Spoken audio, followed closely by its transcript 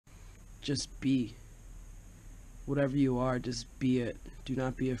just be. Whatever you are, just be it. Do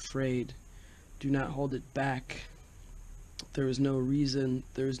not be afraid. Do not hold it back. There is no reason,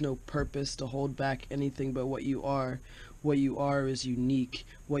 there is no purpose to hold back anything but what you are. What you are is unique.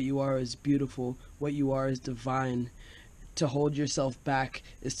 What you are is beautiful. What you are is divine. To hold yourself back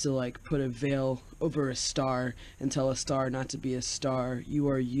is to like put a veil over a star and tell a star not to be a star. You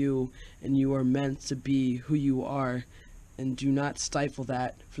are you, and you are meant to be who you are. And do not stifle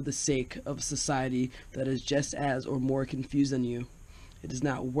that for the sake of a society that is just as or more confused than you. It is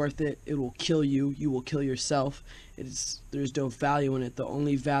not worth it. It will kill you. You will kill yourself. There's no value in it. The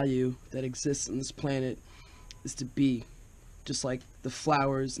only value that exists on this planet is to be. Just like the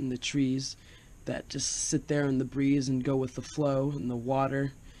flowers and the trees that just sit there in the breeze and go with the flow and the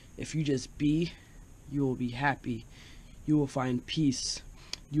water. If you just be, you will be happy. You will find peace.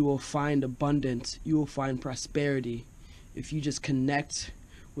 You will find abundance. You will find prosperity. If you just connect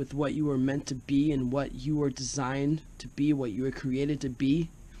with what you were meant to be and what you were designed to be, what you were created to be,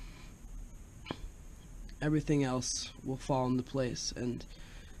 everything else will fall into place. And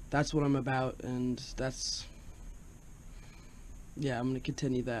that's what I'm about, and that's, yeah, I'm going to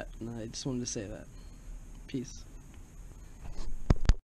continue that, and I just wanted to say that. Peace.